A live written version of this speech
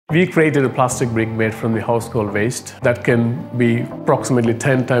We created a plastic brick made from the household waste that can be approximately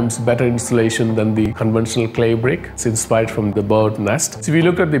 10 times better insulation than the conventional clay brick. It's inspired from the bird nest. So we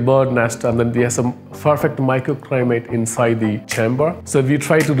look at the bird nest, and then there's some perfect microclimate inside the chamber. So we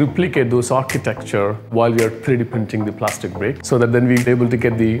try to replicate those architecture while we are 3D printing the plastic brick, so that then we're able to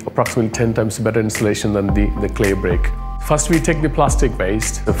get the approximately 10 times better insulation than the clay brick. First, we take the plastic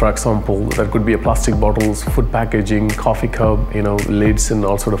waste. For example, that could be plastic bottles, food packaging, coffee cup, lids, and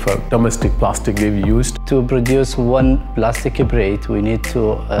all sort of domestic plastic we've used. To produce one plastic brick, we need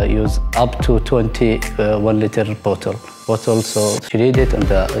to use up to 20 1-liter bottles. So shred it on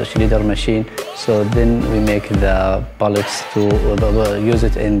the shredder machine. So then we make the pellets to use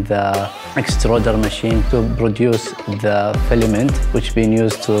it in the extruder machine to produce the filament, which being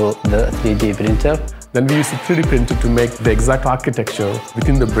used to the 3D printer. Then we use the 3D printer to make the exact architecture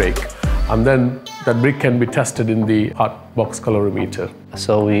within the brick, and then that brick can be tested in the hot box colorimeter.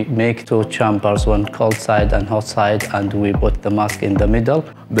 So we make two chambers, one cold side and hot side, and we put the mask in the middle.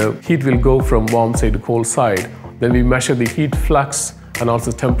 The heat will go from warm side to cold side. Then we measure the heat flux and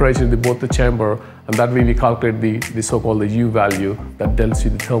also temperature in both the chamber, and that way we calculate the so-called U value that tells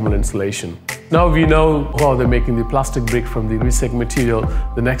you the thermal insulation. Now we know how they're making the plastic brick from the recycled material.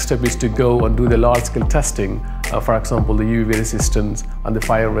 The next step is to go and do the large-scale testing, for example, the UV resistance and the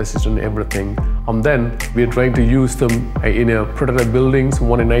fire resistance, everything. And then we're trying to use them in prototype buildings,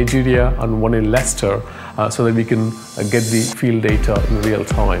 one in Nigeria and one in Leicester, so that we can get the field data in real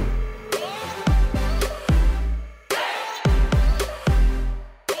time.